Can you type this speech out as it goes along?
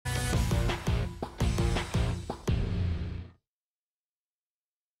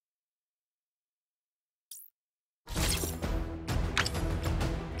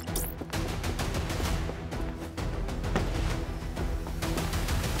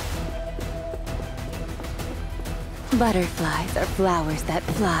Butterflies are flowers that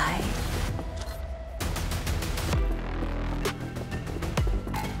fly.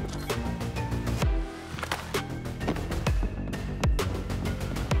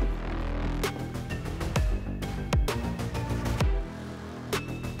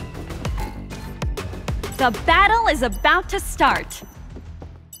 The battle is about to start.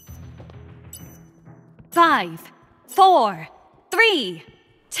 5, 4, 3,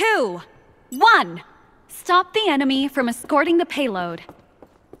 2, 1. Stop the enemy from escorting the payload.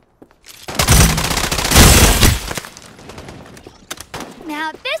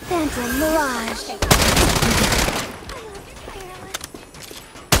 Now this Phantom Mirage.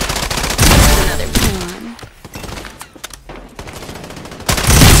 Another pawn.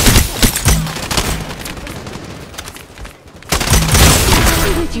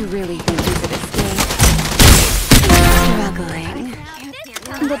 Did you really think you could escape? Struggling.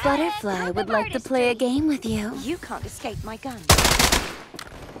 The butterfly would like to play a game with you. You can't escape my gun.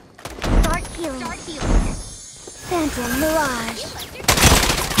 Start healing. Phantom Mirage.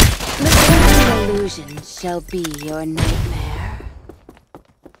 The phantom illusion shall be your nightmare.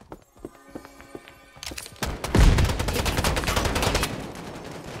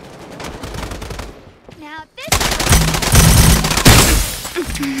 Now this.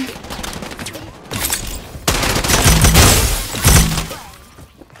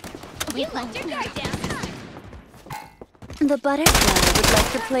 You left your guard down. The butterfly would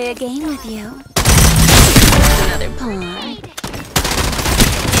like to play a game with you. Another pawn.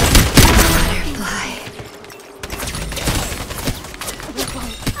 Butterfly.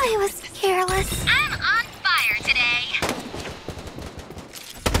 I was careless. I'm on fire today.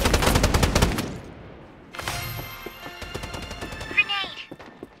 Grenade.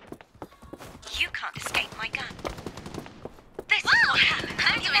 You can't escape my gun. This is what happened.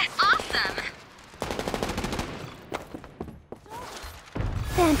 I'm doing awesome.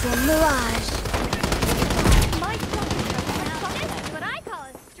 Phantom Mirage. My gun. This is what I call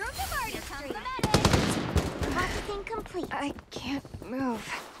a stroke of artistry. Processing complete. I can't move.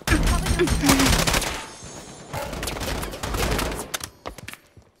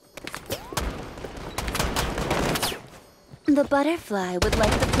 The butterfly would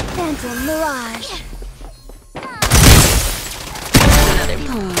like to play Phantom Mirage. another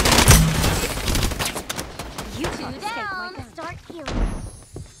pawn. You can't escape my Down. gun. Start healing.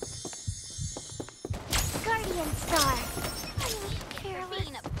 Guardian Star. Careless.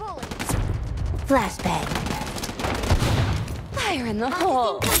 Flashbang. Fire in the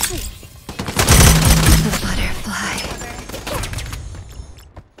hole. Complete. The butterfly.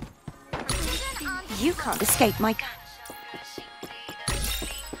 You can't escape my gun.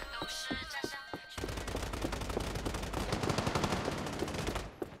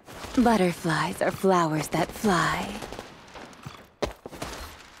 Butterflies are flowers that fly.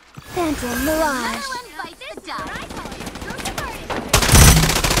 Phantom Mirage.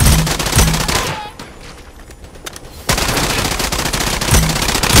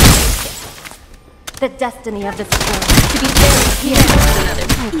 The destiny of this world is to be buried here. Another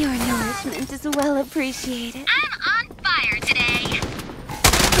pawn. Your nourishment is well appreciated. I'm on fire today.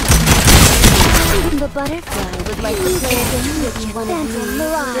 The butterfly would like to play a game with you. Phantom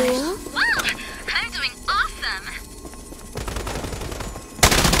Mirage. Wow, I'm doing awesome.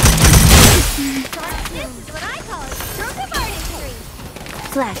 This is what I call a stroke of artistry.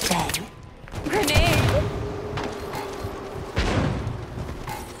 Flashbang. Grenade.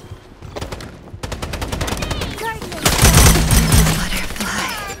 Guardian Butterfly.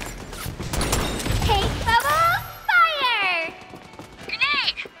 Hey, bubble, fire!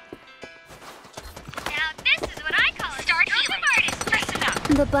 Grenade. Now this is what I call a Start stroke healing. of artistry. Listen up.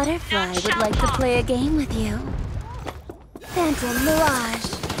 The butterfly would like to play a game with you. Phantom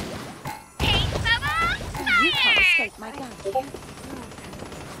Mirage. Hey, bubble, You can't escape my gun.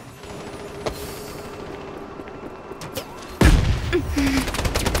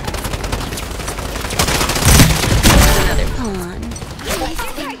 Another pawn.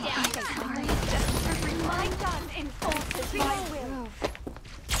 My gun enforces my will.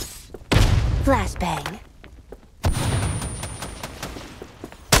 Flashbang.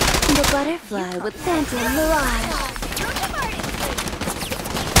 The butterfly would Phantom Mirage.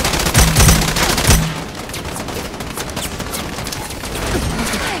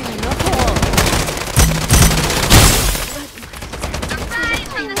 fire in the hole. Rise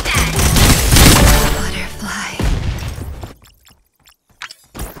from the dead. Butterfly.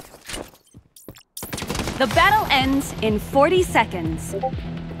 The battle ends in 40 seconds.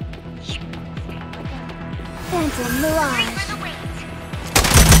 Phantom Mirage.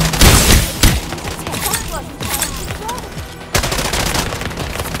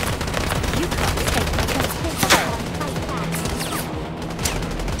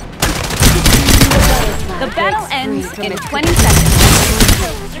 ends in 20 seconds.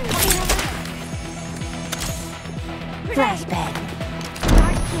 Flashbang.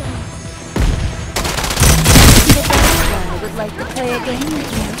 I would like to play a game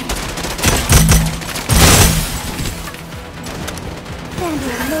with you.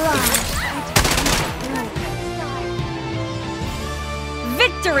 Mirage.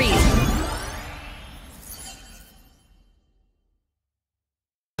 Victory!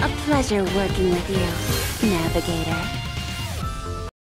 A pleasure working with you, Navigator.